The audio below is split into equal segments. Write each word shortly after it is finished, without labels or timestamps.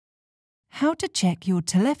how to check your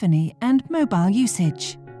telephony and mobile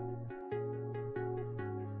usage.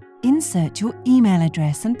 Insert your email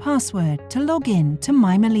address and password to log in to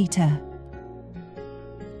My Melita.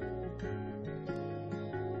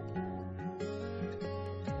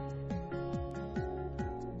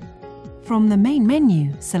 From the main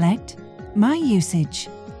menu, select My Usage.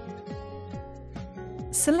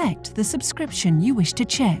 Select the subscription you wish to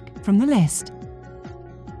check from the list.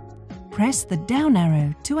 Press the down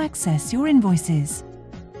arrow to access your invoices.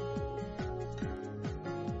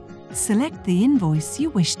 Select the invoice you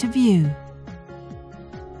wish to view.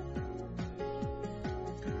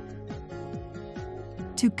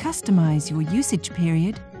 To customize your usage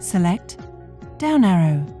period, select down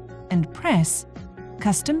arrow and press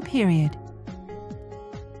Custom Period.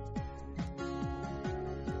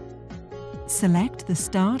 Select the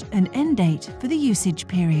start and end date for the usage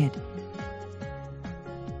period.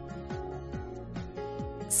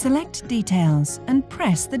 Select Details and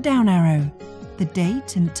press the down arrow. The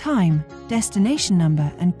date and time, destination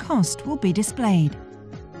number and cost will be displayed.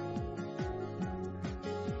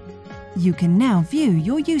 You can now view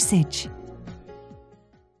your usage.